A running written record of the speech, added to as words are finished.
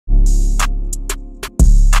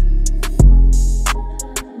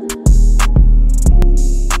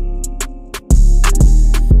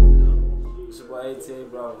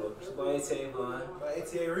ATA man.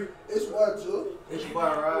 ATA Reed. It's what, Joe? It's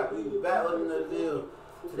about right. We back with another deal.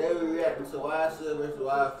 Today we reacting to YSL versus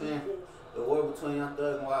YFN. The war between Young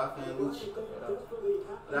Thug and YFN Lucci.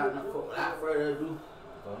 Without further ado,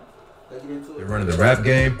 let's get into it. Been running the rap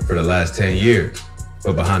game for the last 10 years.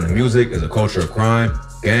 But behind the music is a culture of crime,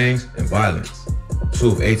 gangs, and violence. Two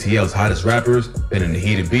of ATL's hottest rappers been in a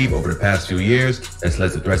heated beef over the past few years that's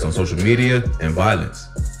led to threats on social media and violence.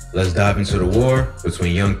 Let's dive into the war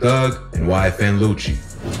between Young Thug and YFN Lucci.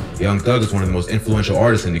 Young Thug is one of the most influential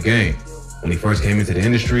artists in the game. When he first came into the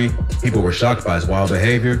industry, people were shocked by his wild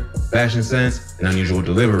behavior, fashion sense, and unusual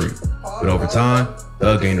delivery. But over time,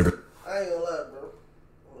 Thug gained a... I ain't gonna lie, bro.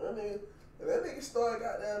 That nigga started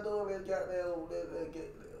goddamn doing that goddamn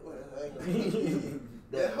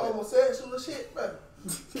that homosexual shit, bro.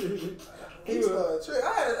 He started tripping.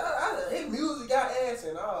 His music got ass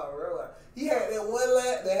and all, bro. Like, he had that one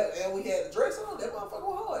lap and we had the dress on. That motherfucker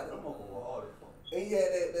was hard. And he had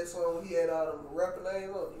that song where he had all them rapper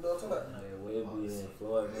names on. You know what I'm talking about?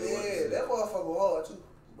 Yeah, that motherfucker was hard too.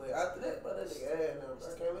 But after that, bro, that nigga ass now.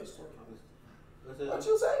 I can't listen to him. What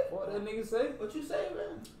you say? What that nigga say? What you say,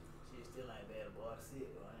 man? Shit still ain't bad about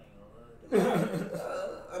shit, but I ain't gonna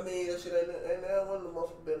lie. I mean, that shit ain't now one of the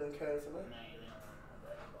motherfuckers better than Kane for now.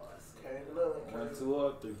 Kane for now. 1, 2,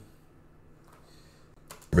 or 3.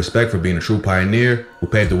 Respect for being a true pioneer who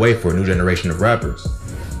paved the way for a new generation of rappers.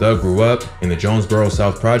 Thug grew up in the Jonesboro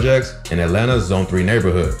South Projects in Atlanta's Zone 3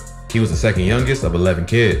 neighborhood. He was the second youngest of 11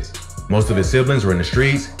 kids. Most of his siblings were in the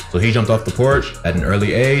streets, so he jumped off the porch at an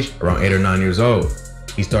early age, around 8 or 9 years old.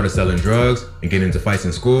 He started selling drugs and getting into fights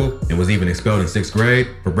in school and was even expelled in 6th grade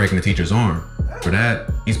for breaking a teacher's arm. For that,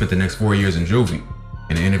 he spent the next 4 years in juvie.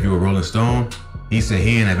 In an interview with Rolling Stone, he said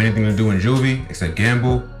he didn't have anything to do in juvie except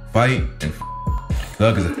gamble, fight, and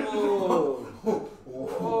Thug is a... Oh,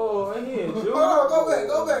 ain't he in juvie?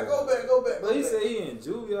 Go back. But he said he in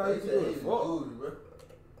juvie. All he do is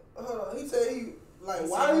fuck. He said he, like, He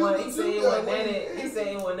said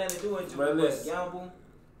he wasn't nothing to do in juvie, but gamble.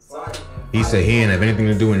 He said he didn't have anything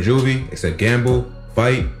to do in juvie except gamble,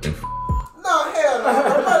 fight, and no, hell no.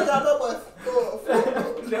 Nobody got nobody.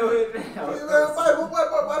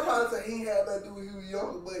 My father said he ain't had nothing to do with you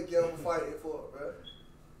younger, but gamble fighting for it, bro.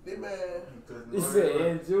 This man. He said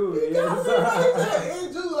in juvie. He said in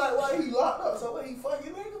juvie, like, why he locked up? So what, he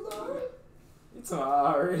fucking niggas already? You talking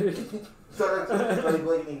already? So that's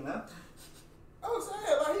what you think now? I'm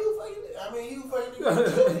saying, like, he was fucking, I mean, he was fucking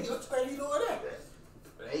niggas. What you think he doing that?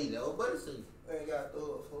 Hey, nobody see. Ain't got to throw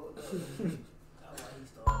it for it.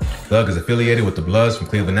 Thug is affiliated with the Bloods from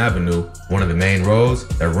Cleveland Avenue, one of the main roads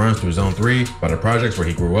that runs through Zone 3 by the projects where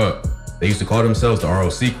he grew up. They used to call themselves the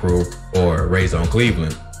ROC crew, or Raised on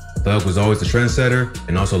Cleveland. Thug was always the trendsetter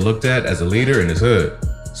and also looked at as a leader in his hood.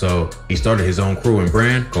 So he started his own crew and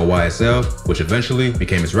brand called YSL, which eventually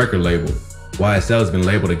became his record label. YSL has been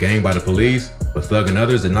labeled a gang by the police, but Thug and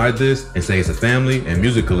others denied this and say it's a family and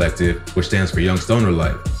music collective, which stands for Young Stoner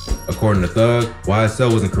Life. According to Thug,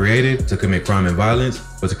 YSL wasn't created to commit crime and violence,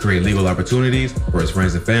 but to create legal opportunities for his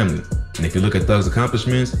friends and family. And if you look at Thug's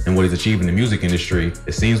accomplishments and what he's achieved in the music industry,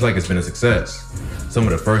 it seems like it's been a success. Some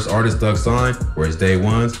of the first artists Thug signed were his day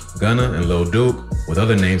ones, Gunna and Lil Duke, with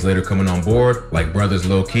other names later coming on board like brothers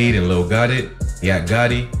Lil Keed and Lil Got It, Yak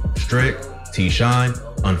Gotti, Strick, T-Shine,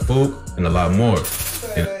 Unfook, and a lot more.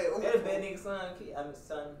 In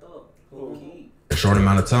a short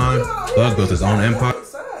amount of time, Thug built his own empire.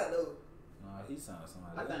 He signed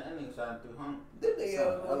somebody. I think that nigga signed through home. This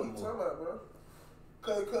nigga, what you talking about, bro?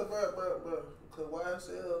 Cause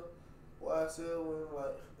YSL when,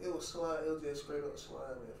 like, it was slime, it was just straight up slime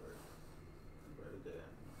at first.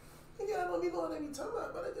 Nigga, I don't be knowing what they be talking about,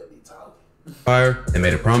 but they just be talking. And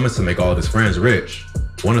made a promise to make all of his friends rich.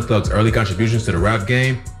 One of Thug's early contributions to the rap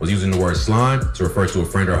game was using the word slime to refer to a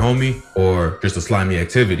friend or homie, or just a slimy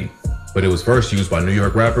activity. But it was first used by New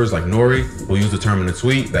York rappers like Nori, who used the term in a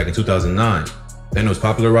tweet back in 2009. Then it was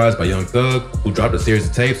popularized by Young Thug, who dropped a series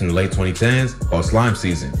of tapes in the late 2010s called Slime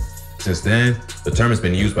Season. Since then, the term has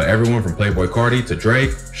been used by everyone from Playboi Carti to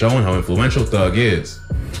Drake, showing how influential Thug is.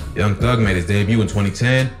 Young Thug made his debut in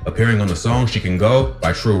 2010, appearing on the song She Can Go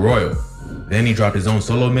by True Royal. Then he dropped his own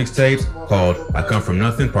solo mixtapes called I Come From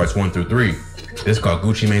Nothing Parts 1 through 3. This caught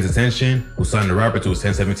Gucci Mane's attention, who signed the rapper to his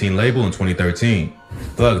 1017 label in 2013.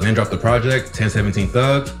 Thug then dropped the project 1017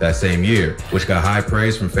 Thug that same year, which got high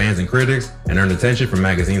praise from fans and critics and earned attention from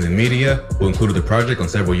magazines and media, who included the project on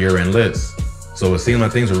several year-end lists. So it seemed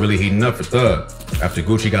like things were really heating up for Thug. After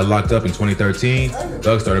Gucci got locked up in 2013,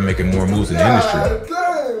 Thug started making more moves in the industry.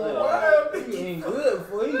 He ain't good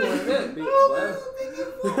before he went that bitch,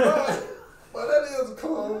 boy. But that is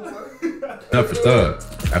cool, man. Up for Thug.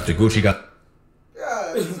 After Gucci got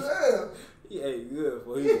God damn. He ain't good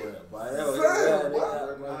for his rap, boy. That was Damn, boy.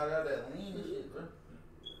 That lean shit, bro.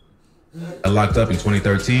 locked up in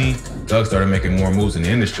 2013, Thug started making more moves in the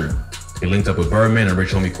industry. He linked up with Birdman and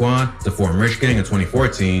Rich Homie Quan to form Rich Gang in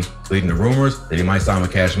 2014, leading to rumors that he might sign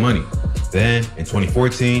with Cash Money. Then, in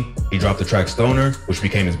 2014, he dropped the track Stoner, which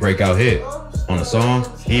became his breakout hit. On the song,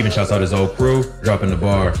 he even shouts out his old crew, dropping the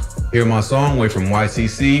bar, "Hear my song way from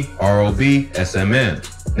YCC, ROB, SMN.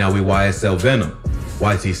 Now we YSL Venom."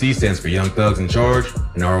 YTC stands for Young Thugs in Charge,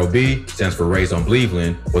 and ROB stands for Raised on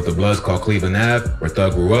Cleveland, what the Bloods call Cleveland Ave, where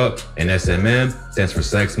Thug grew up, and SMM stands for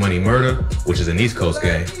Sex, Money, Murder, which is an East Coast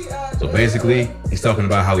gang. So basically, he's talking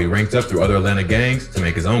about how he ranked up through other Atlanta gangs to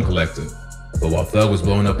make his own collective. But while Thug was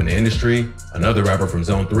blowing up in the industry, another rapper from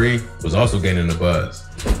Zone 3 was also gaining the buzz.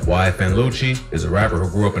 YFN Lucci is a rapper who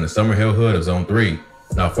grew up in the Summerhill hood of Zone 3,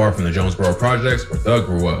 not far from the Jonesboro projects where Thug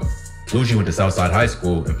grew up. Lucci went to Southside High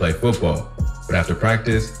School and played football. But after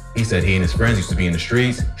practice, he said he and his friends used to be in the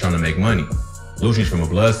streets trying to make money. Lucci's from a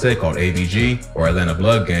blood set called ABG, or Atlanta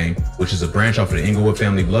Blood Gang, which is a branch off of the Inglewood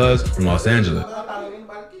family Bloods from Los Angeles. I thought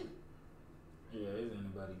anybody get it. Yeah, is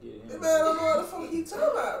anybody getting That him? man don't know what the fuck he talking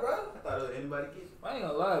about, bro. I thought anybody get it. I ain't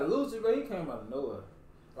gonna lie, Lucci, bro, he came out of nowhere.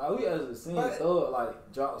 Like, we actually seen Thug,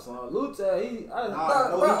 like, drop some. Lucci,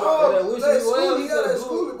 Bro, that Wish that You Well, school, he he got that just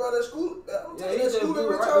school, blew. bro, that school. I'm Yeah, saying he that just school blew and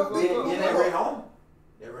Rich right Homie before beef. Thug. Yeah, that Red Home.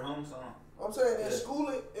 That Red Home song. I'm saying that school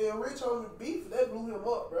and Rich Homie beef, that blew him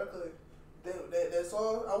up, bro. Cause that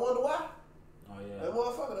song, I wonder why. Oh, yeah. That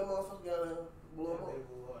motherfucker got him, blew him up.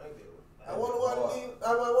 I wonder why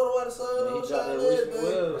why the sun Yeah, don't he dropped shine that Wish You that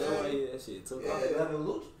Well, day. so yeah, that shit took Yeah. off.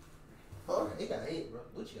 Lucci. Huh? He got hit, bro.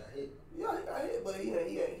 Lucci got hit. Yeah, he got hit, but he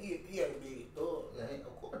ain't big. Thug. Yeah,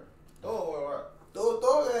 of course. Oh, Thug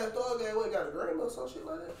what, got a Grammy or some shit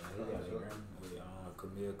like that? Yeah, he got a Grammy with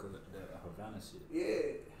Camille, that Havana shit.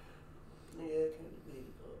 Yeah. Yeah, can't be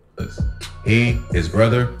big. He, his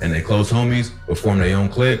brother, and their close homies would form their own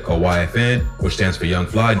clique called YFN, which stands for Young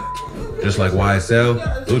Fly. Just like YSL,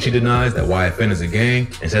 Lucci denies that YFN is a gang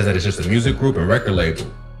and says that it's just a music group and record label.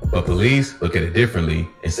 But police look at it differently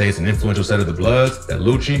and say it's an influential set of the Bloods that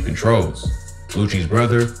Lucci controls. Lucci's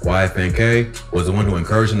brother, YFNK, was the one who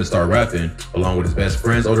encouraged him to start rapping, along with his best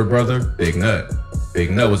friend's older brother, Big Nut. Big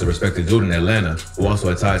Nut was a respected dude in Atlanta who also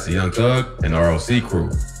had ties to Young Thug and the ROC crew.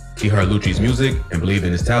 He heard Lucci's music and believed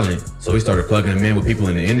in his talent, so he started plugging him in with people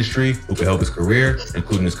in the industry who could help his career,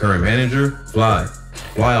 including his current manager, Fly.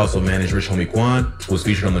 Fly also managed Rich Homie Quan, who was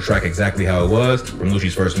featured on the track Exactly How It Was from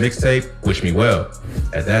Lucci's first mixtape, Wish Me Well.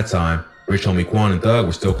 At that time, Rich Homie Quan and Thug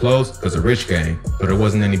were still close because of Rich Gang, so there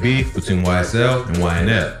wasn't any beef between YSL and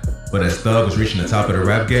YNF. But as Thug was reaching the top of the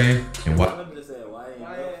rap game, and I'm just saying, why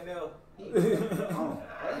ain't no?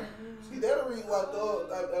 See, that'll reason why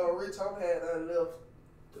Rich Homie had nothing left.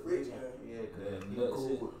 Rich Gang. Yeah, Yeah, cause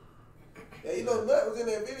he cool. Yeah, you know, Nut was in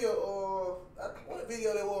that video. What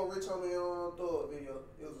video that was Rich Homie on Thug video?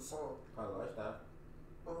 It was a song. Probably lifestyle.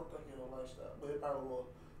 I don't think it was Lifestyle, but it probably was.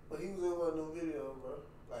 But he was in one of them videos, bro.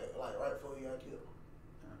 Like right before he got killed.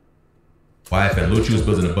 YFN Lucci was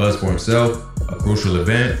building a buzz for himself. A crucial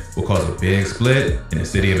event will cause a big split in the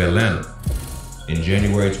city of Atlanta. In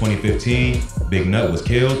January 2015, Big Nut was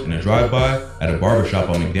killed in a drive-by at a barbershop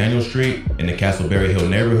on McDaniel Street in the Castleberry Hill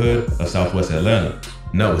neighborhood of Southwest Atlanta.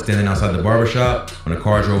 Nut was standing outside the barbershop when a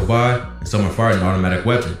car drove by and someone fired an automatic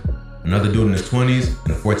weapon. Another dude in his 20s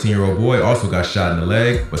and a 14-year-old boy also got shot in the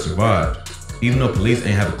leg but survived. Even though police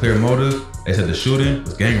ain't have a clear motive, they said the shooting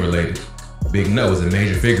was gang-related. Big Nut was a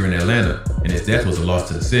major figure in Atlanta, and his death was a loss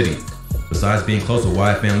to the city. Besides being close to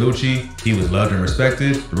YFN Lucci, he was loved and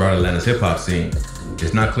respected throughout Atlanta's hip-hop scene.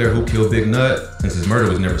 It's not clear who killed Big Nut since his murder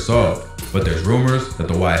was never solved, but there's rumors that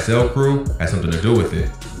the YSL crew had something to do with it.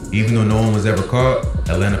 Even though no one was ever caught,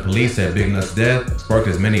 Atlanta police said Big Nut's death sparked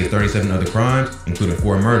as many as 37 other crimes, including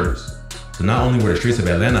 4 murders. So not only were the streets of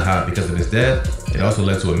Atlanta hot because of his death, it also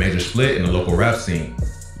led to a major split in the local rap scene.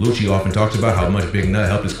 Lucci often talked about how much Big Nut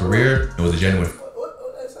helped his career and was a genuine.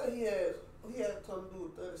 What they say he had something to do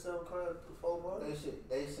with 37 crimes for 4 months?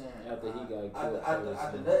 They saying After he got killed.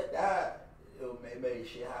 after Nut died, it made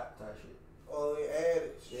shit hot type shit. Oh, they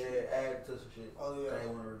added. Yeah, added to some shit. Oh, yeah. They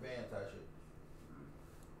want revenge type shit.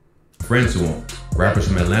 Friends to him. Rappers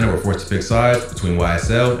from Atlanta were forced to pick sides between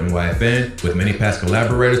YSL and YFN, with many past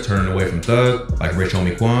collaborators turning away from Thug, like Rich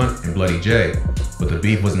Homie Quan and Bloody J. But the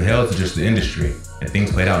beef wasn't held to just the industry, and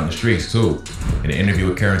things played out in the streets too. In an interview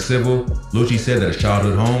with Karen Civil, Lucci said that his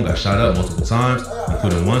childhood home got shot up multiple times,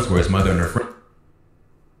 including once where his mother and her friend.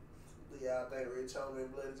 Do y'all think Rich Homie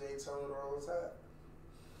and Bloody J told on the wrong side?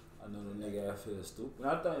 I know the nigga I feel stupid.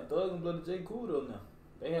 I think Thug and Bloody J cool though now.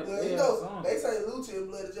 They have, Well, they you have a know, song. they say Lucci and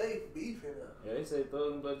Bloody J beefing now. Yeah, they say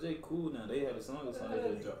Thug and Blood J cool now. They have a song or something they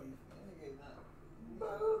just dropped. Man,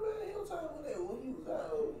 he was talking when he was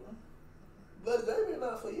out. Bloody J been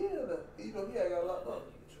out for years now. You know, he ain't got locked up.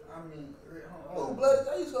 I mean, Oh, Bloody J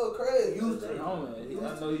used to go crazy. Oh, man, I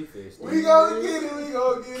know he fixed it. We gonna get it, we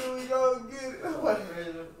gonna get it, we gonna get it. I'm like,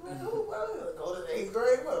 man, who go to the 8th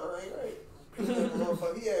grade, man, 8th grade.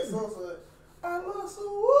 Motherfucker, he had songs like, I lost a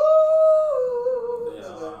woo.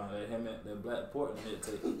 That Black Portland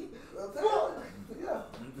mixtape. Yeah.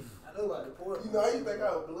 I know about the port. You know, I used to think I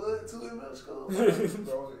was blood too in middle school. Bro,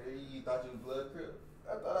 you thought you was blood crip?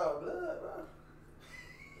 I thought I was blood, bro.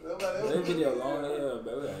 That video long as hell,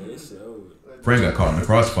 bro. Like, this shit over. Friend got caught in the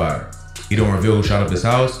crossfire. He don't reveal who shot up his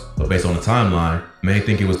house, but based on the timeline, many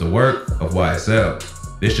think it was the work of YSL.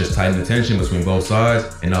 This just tightened the tension between both sides,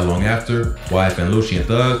 and not long after, YFN, Lucci, and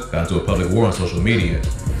Thug got into a public war on social media.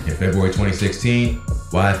 In February 2016,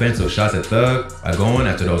 YFN took shots at Thug by going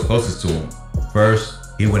after those closest to him. First,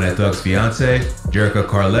 he went at Thug's fiance, Jerica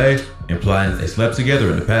Carle, implying they slept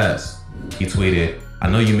together in the past. He tweeted, "I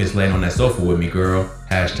know you miss laying on that sofa with me, girl.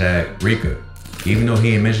 #Rika." Even though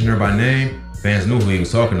he ain't mentioned her by name, fans knew who he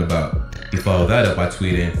was talking about. He followed that up by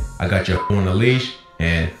tweeting, "I got your on a leash,"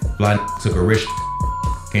 and "Fly took a rich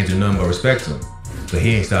can't do nothing but respect him." But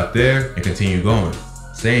he ain't stopped there and continued going,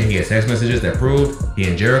 saying he had text messages that proved he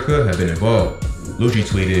and Jerica have been involved. Lucci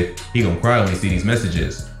tweeted, "He gon' cry when he see these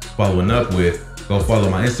messages," following up with, "Go follow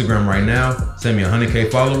my Instagram right now, send me 100K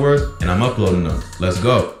followers, and I'm uploading them. Let's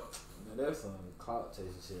go." Man, that's some clout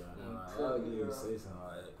chasing shit right now. Like, why would you even say something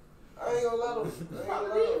like that? I ain't gonna let him.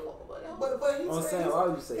 But he I'm said, saying, why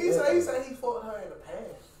would you say he that? said he fought her in the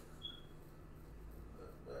past.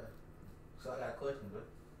 So I got a question, bro.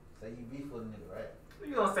 Say you beef with a nigga, right?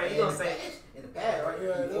 You gonna say in the past, right?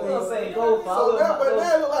 Yeah, you gonna say go follow. So now, but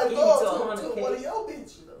now look like give me dog to to 100K. one of your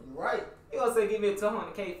bitches. You right. You gonna say give me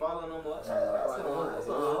 200K follow no more? That's If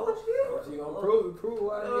you gonna prove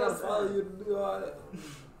why you gotta follow you to do all that.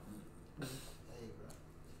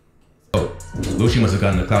 Lucci must have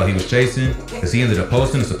gotten the clout he was chasing, because he ended up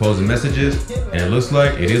posting the supposed messages, and it looks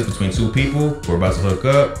like it is between two people who are about to hook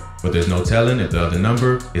up, but there's no telling if the other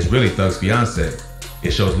number is really Thug's fiance.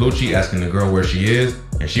 It shows Lucci asking the girl where she is,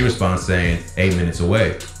 and she responds saying 8 minutes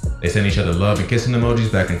away. They send each other love and kissing emojis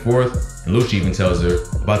back and forth, and Lucci even tells her,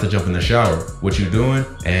 "About to jump in the shower, what you doing?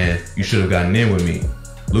 And you should have gotten in with me."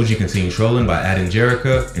 Lucci continued trolling by adding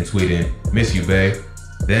Jerica and tweeting, "Miss you, babe."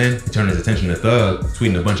 Then he turned his attention to Thug,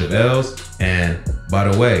 tweeting a bunch of L's, and by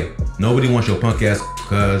the way, nobody wants your punk ass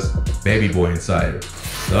cause baby boy inside her.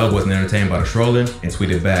 Thug wasn't entertained by the trolling and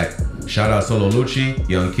tweeted back, "Shout out Solo Lucci,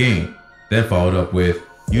 Young King." Then followed up with,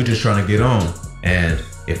 "You just trying to get on, and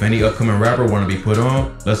if any upcoming rapper want to be put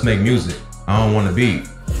on, let's make music. I don't want to beef."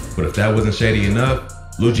 But if that wasn't shady enough,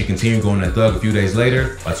 Lucci continued going at Thug a few days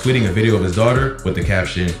later by tweeting a video of his daughter with the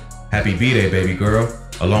caption, "Happy B-Day, baby girl,"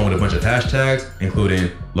 along with a bunch of hashtags,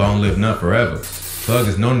 including "Long Live Nut Forever." Thug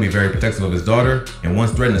is known to be very protective of his daughter, and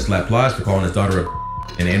once threatened to slap Plies for calling his daughter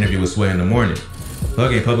in an interview with Sway in the Morning.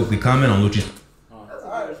 Thug ain't publicly comment on Lucci's.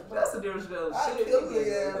 That's the difference though. I Shit, killed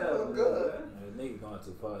the ass. I'm good. Nigga going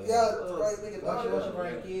too far. Yeah, right, nigga. Why you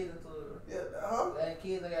bring kids into it? Yeah, huh? That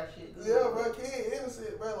kids ain't got shit to do. Yeah, bro, kid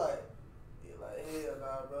innocent, bro. Like hell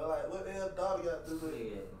nah, bro. Like, what the hell daughter got to do with it?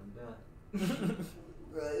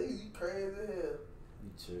 Bro, you crazy as hell. You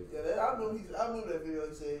true. Yeah, I remember that video.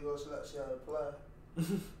 He said he was gonna shot a fly.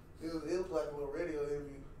 it was like a little radio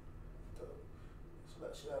interview.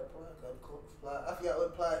 Shot a fly. I forgot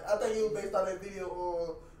what fly. I think it was based on that video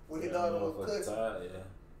when his daughter was cussing.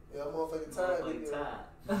 Yeah, motherfucking tired.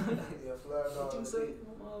 Yeah, fly dog. What you say?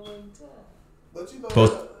 Motherfucking tired. But you know, at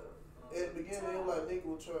the beginning, it was like nigga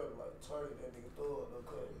was trying to like target that nigga throw it,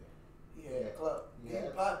 okay? He had clout.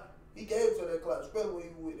 He gave to that clout, especially when he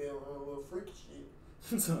was with that little freaky shit.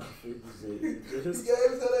 He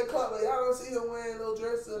gave to that clout. Like, I don't see him wearing no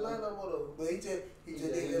dress or nothing no more though. But he just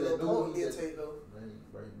did that little punk intake though.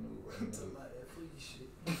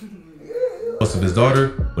 Most of his daughter,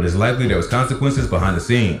 but it's likely there was consequences behind the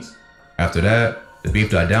scenes. After that, the beef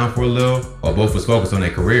died down for a little, while both was focused on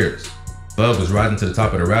their careers. Thug was rising to the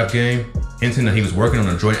top of the rap game, hinting that he was working on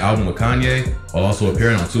a joint album with Kanye, while also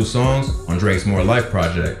appearing on 2 songs on Drake's More Life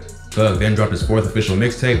project. Thug then dropped his 4th official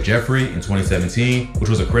mixtape, Jeffrey, in 2017, which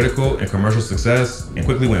was a critical and commercial success and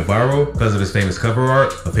quickly went viral because of his famous cover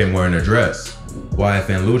art of him wearing a dress.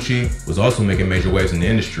 YFN Lucci was also making major waves in the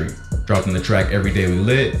industry, dropping the track Every Day We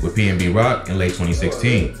Lit with PNB Rock in late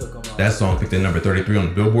 2016. That song peaked at number 33 on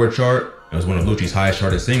the Billboard chart and was one of Lucci's highest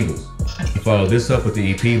charted singles. He followed this up with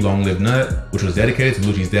the EP Long Live Nut, which was dedicated to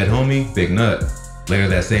Lucci's dead homie, Big Nut. Later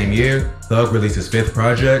that same year, Thug released his 5th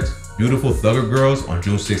project, Beautiful Thugger Girls, on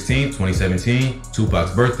June 16, 2017,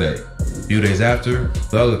 Tupac's birthday. A few days after,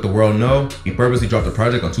 Thug let the world know he purposely dropped the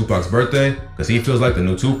project on Tupac's birthday because he feels like the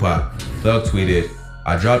new Tupac. Thug tweeted,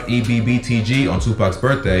 "I dropped EBBTG on Tupac's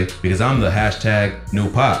birthday because I'm the hashtag new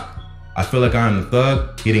Pac. I feel like I'm the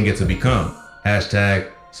thug he didn't get to become. Hashtag,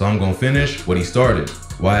 so I'm gonna finish what he started."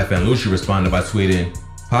 YFN Lucci responded by tweeting,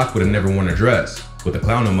 "Pac would have never worn a dress," with a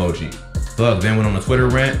clown emoji. Thug then went on a Twitter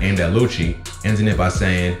rant aimed at Lucci, ending it by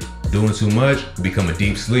saying, "Doing too much could become a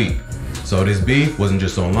deep sleep." So this beef wasn't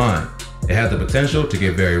just online. It had the potential to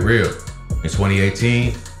get very real. In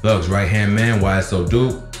 2018, Thug's right-hand man YSL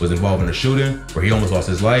Duke was involved in a shooting where he almost lost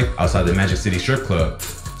his life outside the Magic City strip club.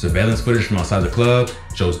 Surveillance footage from outside the club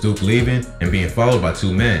shows Duke leaving and being followed by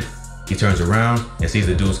 2 men. He turns around and sees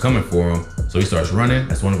the dudes coming for him, so he starts running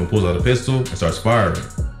as one of them pulls out a pistol and starts firing.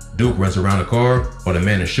 Duke runs around the car while the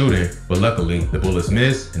man is shooting, but luckily the bullets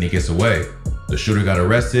miss and he gets away. The shooter got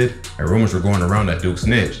arrested and rumors were going around that Duke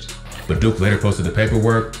snitched, but Duke later posted the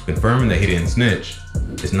paperwork confirming that he didn't snitch.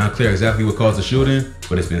 It's not clear exactly what caused the shooting,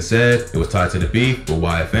 but it's been said it was tied to the beef with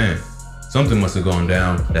YFN. Something must have gone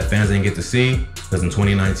down that fans didn't get to see, because in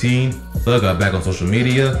 2019, Thug got back on social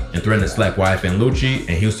media and threatened to slap YFN Lucci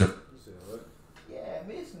in Houston. Yeah,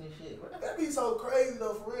 missing this shit, bro. That be so crazy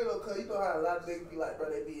though, for real though, cause you know how a lot of niggas be like, bro,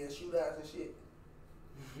 they be in shootouts and shit.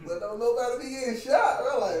 But don't nobody be getting shot,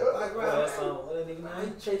 bro. Like, bro. Well, so, what that nigga I name?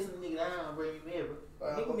 ain't chasing the nigga down, bring him in, bro.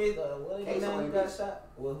 Nigga missed, what that Case nigga on name him. got shot?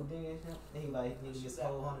 Well, who did him? He like, nigga gets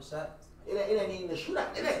 400 shots. It ain't even a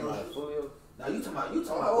shootout. It ain't no Like, Fulio. Now you talking about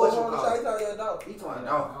what you Oh, call it. you talking about He talking I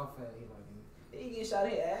about don't feel he like him. He get shot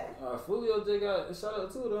in his ass. Fulio just got shot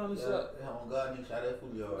up too, though, on the shot. yeah, on God, nigga shot that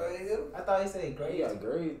Fulio. That ain't him. I thought he said He great. got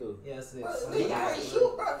grade, though. Yes, Bro, yes. nigga can't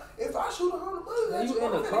shoot, bro. If I shoot 100 bullets, Man, that's you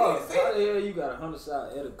in the car. How the hell you got 100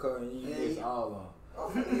 shots at a car and you miss all on?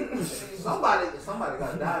 Somebody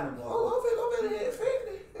got died in the Oh, I'm finna hit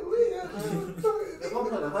 50. If I'm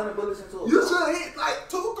putting 100 bullets into a You car, should hit like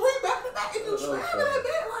 2, 3 back to back if you slam that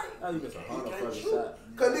bit like. How you miss 100 can't fucking shoot. shot?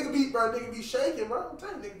 Cause nigga be shaking, bro. I'm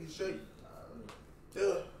telling you, nigga be shaking.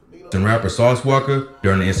 Yeah. And rapper Sauce Walker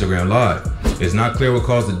during the Instagram Live. It's not clear what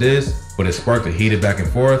caused the diss, but it sparked a heated back and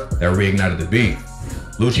forth that reignited the beef.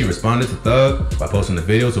 Lucci responded to Thug by posting the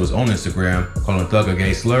video to his own Instagram, calling Thug a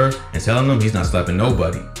gay slur and telling him he's not slapping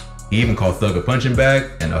nobody. He even called Thug a punching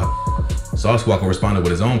bag and a Sauce Walker responded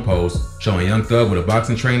with his own post, showing Young Thug with a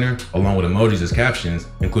boxing trainer, along with emojis as captions,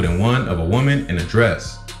 including one of a woman in a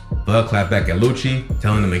dress. Thug clapped back at Lucci,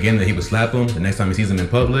 telling him again that he would slap him the next time he sees him in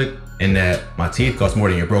public, and that, "My teeth cost more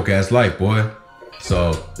than your broke ass life, boy."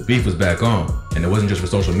 So the beef was back on, and it wasn't just for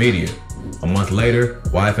social media. A month later,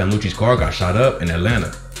 YFN Lucci's car got shot up in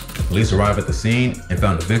Atlanta. Police arrived at the scene and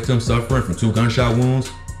found the victim suffering from 2 gunshot wounds,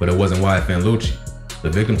 but it wasn't YFN Lucci. The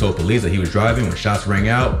victim told police that he was driving when shots rang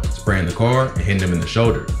out, spraying the car and hitting him in the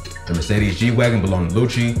shoulder. The Mercedes G-Wagon belonged to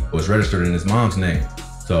Lucci, but was registered in his mom's name.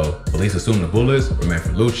 So police assumed the bullets were meant for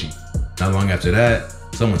Lucci. Not long after that,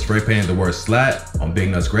 someone spray painted the word "slat" on Big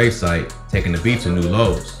Nut's gravesite, taking the beef to new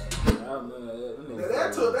lows. They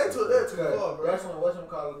took that too far, bro. That's when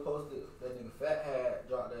whatchamacallit posted that nigga Fat had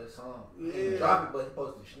dropped that song. He didn't drop it, but he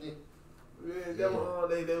posted Schnick. Yeah, that one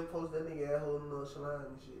they posted that nigga out holding on slime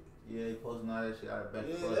and shit. Yeah, he posting all that shit out of back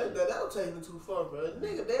and Yeah, forth. that was taking it too far, bro.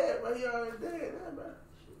 Nigga dead, bro. He already dead now, bro.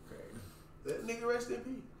 That nigga rest in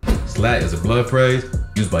peace. Slat is a blood phrase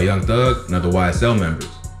used by Young Thug and other YSL members.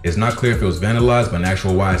 It's not clear if it was vandalized by an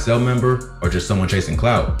actual YSL member or just someone chasing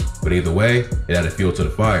clout, but either way, it added fuel to the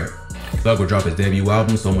fire. Thug would drop his debut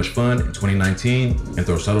album So Much Fun in 2019 and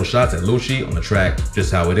throw subtle shots at Lucci on the track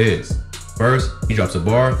Just How It Is. First, he drops a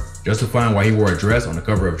bar justifying why he wore a dress on the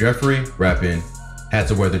cover of Jeffrey, rapping, "Had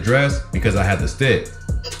to wear the dress because I had the stick."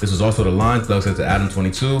 This was also the line Thug said to Adam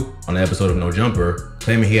 22 on the episode of No Jumper,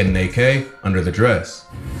 claiming he had an AK under the dress.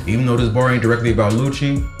 Even though this bar ain't directly about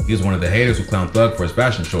Lucci, he was one of the haters who clowned Thug for his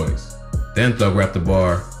fashion choice. Then Thug rapped the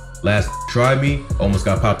bar, "Last tried me, almost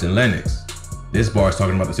got popped in Lenox." This bar is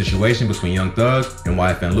talking about the situation between Young Thug and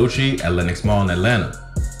YFN Lucci at Lenox Mall in Atlanta.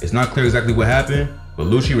 It's not clear exactly what happened, but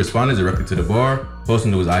Lucci responded directly to the bar,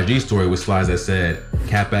 posting to his IG story with slides that said,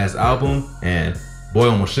 "Cap ass album," and "Boy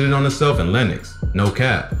almost shitted on himself in Lenox, no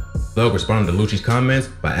cap." Thug responded to Lucci's comments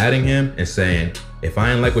by adding him and saying, "If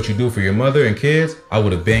I ain't like what you do for your mother and kids, I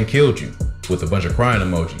would have been killed you," with a bunch of crying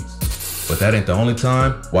emojis. But that ain't the only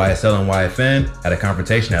time YSL and YFN had a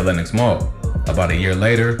confrontation at Lenox Mall. About a year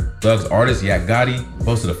later, Thug's artist Yak Gotti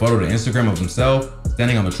posted a photo to Instagram of himself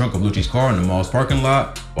standing on the trunk of Lucci's car in the mall's parking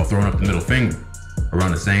lot while throwing up the middle finger.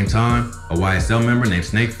 Around the same time, a YSL member named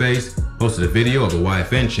Snakeface posted a video of a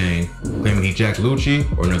YFN chain claiming he jacked Lucci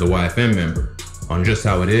or another YFN member. On Just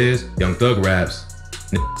How It Is, Young Thug raps,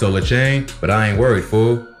 "Stole a chain, but I ain't worried,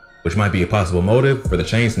 fool," which might be a possible motive for the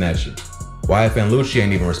chain snatching. YFN Lucci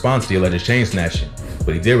ain't even respond to the alleged chain snatching,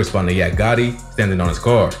 but he did respond to Yak Gotti standing on his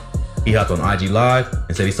car. He hopped on IG Live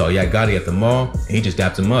and said he saw Yak Gotti at the mall and he just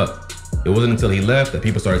dapped him up. It wasn't until he left that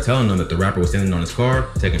people started telling him that the rapper was standing on his car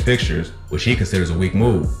taking pictures, which he considers a weak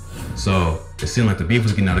move. So it seemed like the beef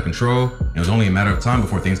was getting out of control and it was only a matter of time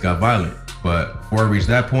before things got violent. But before it reached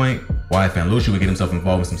that point, YFN Lucci would get himself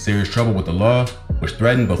involved in some serious trouble with the law, which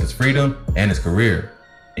threatened both his freedom and his career.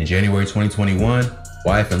 In January 2021,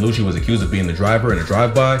 YFN Lucci was accused of being the driver in a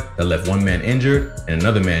drive-by that left one man injured and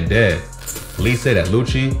another man dead. Police say that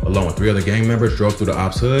Lucci, along with 3 other gang members, drove through the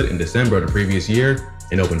ops hood in December of the previous year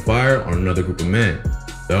and opened fire on another group of men.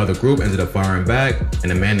 The other group ended up firing back,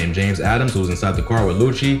 and a man named James Adams, who was inside the car with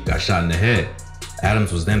Lucci, got shot in the head.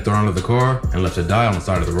 Adams was then thrown out of the car and left to die on the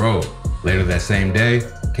side of the road. Later that same day,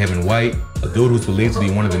 Kevin White, a dude who's believed to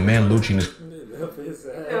be one of the men Lucci and his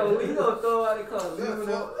Yo, we gonna throw out the car. Leave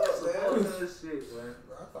it up. Shit, man.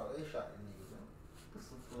 I thought they shot the niggas.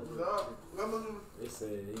 They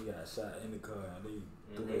said he got shot in the car and they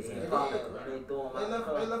threw his They ass. throw him out the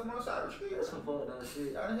car. They left him on the side of the street. That's some fucked up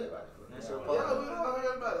shit. I didn't hear about it. That's some Yeah, fucked we up. all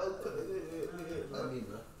heard about it. Let me,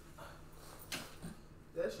 bro.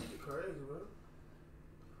 That shit get crazy, bro.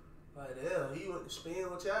 Like, damn, he went to spin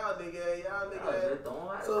with y'all nigga. Y'all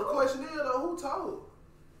nigga. So the question is, though, who told?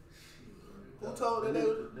 Who told that they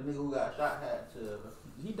was? The nigga who got shot had to.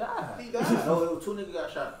 He died. He died. No, it was 2 niggas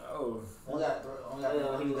got shot. Oh. One got one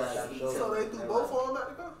nigga got shot. So they threw both of them out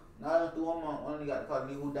the car? Nah, they threw one on. One nigga got the car.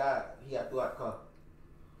 The nigga who died, he got threw out the car.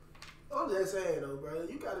 I'm just saying, though, bro.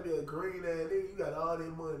 You gotta be a green ass nigga. You got all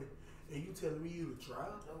that money. And you telling me you the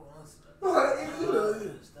driver? Like,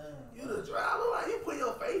 you the driver? Like, you put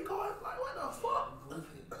your face card? Like, what the fuck?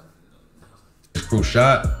 His crew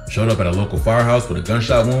shot showed up at a local firehouse with a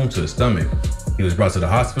gunshot wound to his stomach. He was brought to the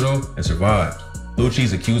hospital and survived.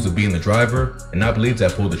 Lucci's accused of being the driver and not believed to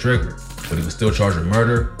have pulled the trigger, but he was still charged with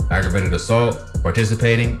murder, aggravated assault,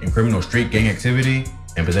 participating in criminal street gang activity,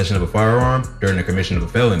 and possession of a firearm during the commission of a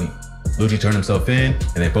felony. Lucci turned himself in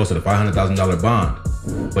and they posted a $500,000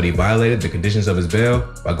 bond, but he violated the conditions of his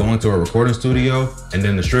bail by going to a recording studio and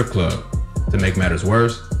then the strip club. To make matters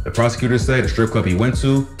worse, the prosecutors say the strip club he went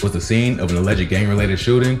to was the scene of an alleged gang-related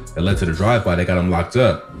shooting that led to the drive-by that got him locked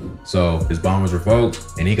up. So his bond was revoked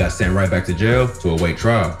and he got sent right back to jail to await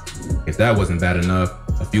trial. If that wasn't bad enough,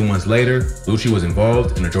 a few months later, Lucci was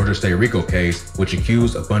involved in a Georgia State RICO case which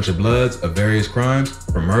accused a bunch of Bloods of various crimes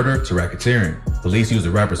from murder to racketeering. Police used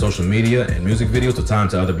the rapper's social media and music videos to tie him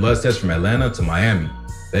to other Bloods tests from Atlanta to Miami.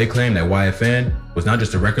 They claimed that YFN was not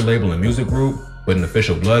just a record label and music group, but an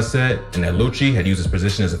official blood set, and that Lucci had used his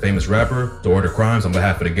position as a famous rapper to order crimes on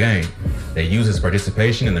behalf of the gang. They used his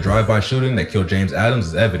participation in the drive-by shooting that killed James Adams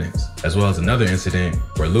as evidence, as well as another incident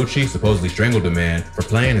where Lucci supposedly strangled a man for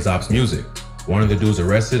playing his ops music. One of the dudes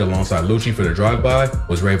arrested alongside Lucci for the drive-by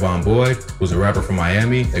was Rayvon Boyd, who's a rapper from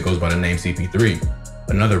Miami that goes by the name CP3.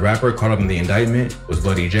 Another rapper caught up in the indictment was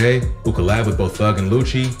Buddy J, who collabed with both Thug and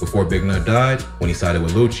Lucci before Big Nut died when he sided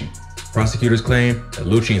with Lucci. Prosecutors claim that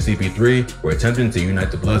Lucci and CP3 were attempting to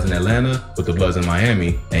unite the Bloods in Atlanta with the Bloods in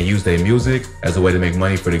Miami and use their music as a way to make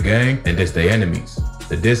money for the gang and diss their enemies.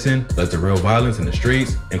 The dissing led to real violence in the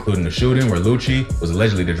streets, including the shooting where Lucci was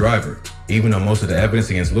allegedly the driver. Even though most of the evidence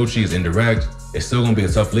against Lucci is indirect, it's still gonna be a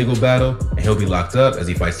tough legal battle and he'll be locked up as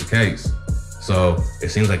he fights the case. So it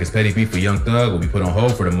seems like his petty beef with Young Thug will be put on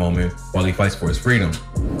hold for the moment while he fights for his freedom.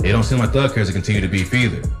 It don't seem like Thug cares to continue to beef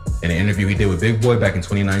either. In an interview he did with Big Boy back in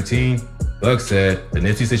 2019, Thug said the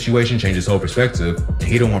Nipsey situation changed his whole perspective and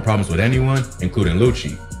he don't want problems with anyone, including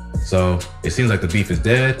Lucci. So it seems like the beef is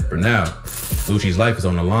dead for now. Lucci's life is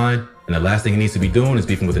on the line and the last thing he needs to be doing is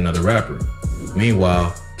beefing with another rapper.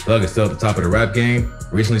 Meanwhile, Thug is still at the top of the rap game,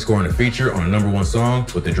 recently scoring a feature on a #1 song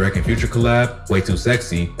with the Drake and Future collab, Way Too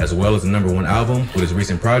Sexy, as well as the #1 album with his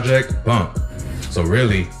recent project, Pump. So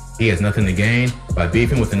really, he has nothing to gain by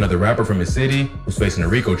beefing with another rapper from his city who's facing a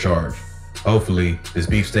RICO charge. Hopefully, this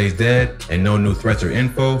beef stays dead and no new threats or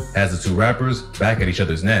info has the two rappers back at each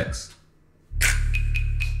other's necks.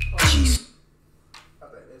 Jeez. I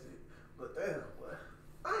think that's it. But damn, boy.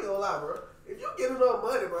 I ain't gonna lie, bro. If you get enough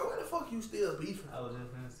money, bro, why the fuck you still beefing? I was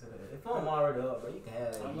just gonna say that. If I'm already up, bro, you can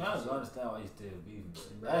have that. I mean, I don't understand why you still beefing.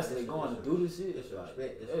 Actually going to do this shit, It's like,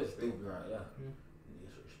 respect. it's stupid right there.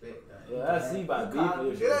 It's respect. Yeah, I see by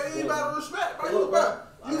beefing. It ain't even about respect, bro. You, bro.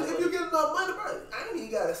 If you get enough money, bro, I ain't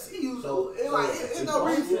even gotta see you. So it's like, it's no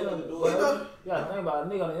reason. Yeah, think about a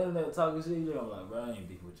nigga on the internet talking shit, you're like, bro, I ain't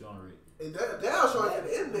beefing with you on Rick. Damn sure to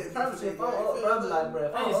the internet. If I'm up, bro, like, bro,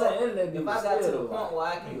 I ain't saying internet beef. if I got to the point where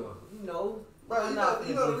I can, you know, Bro, you know the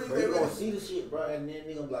reason Bro, they you gonna really... see the shit, bro, and then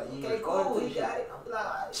nigga be like, you Okay, ain't cool, going we to got shit. it. I'm like,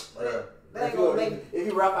 alright. Bruh. That ain't gonna make If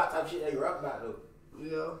you rap out type shit that you rap about though,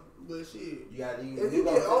 Yeah, but shit. you gotta If you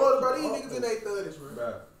get older, bro, these niggas in their 30s, bro.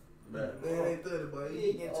 Bruh. Man, they 30, boy.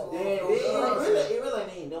 You get too Then old. it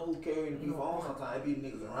really ain't know who carrying the beef on sometimes. It be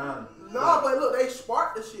niggas around. Nah, but look, they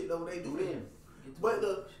spark the shit though. They do that. Then. But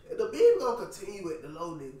the big gonna continue with the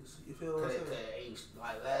low niggas. You feel what I'm saying?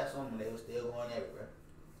 Like last summer, they was still going at it, bro.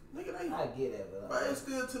 Nigga, they. I get that, Bro, it's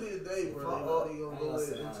still to this day, bro. They gonna go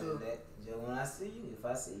with it until. Just when I see you, if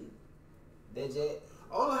I see you, that jet.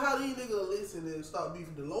 I don't know how these niggas listen and stop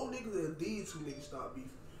beefing. The low niggas and these two niggas stop beefing.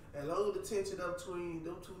 As long as the tension up between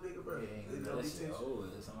them two niggas, bro. Yeah, Don't be that shit tension. over.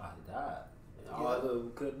 Somebody died. All the who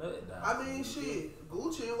cut nothing down. I mean, shit.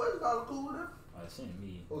 Gucci and West Dollar cool now. I seen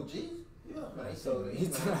me. Oh, geez. Yeah. Man, they sold it. You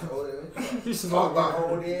Talk smoke about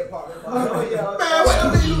whole dead part. Man, what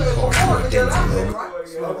the nigga you ain't gonna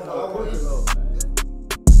Smoking low.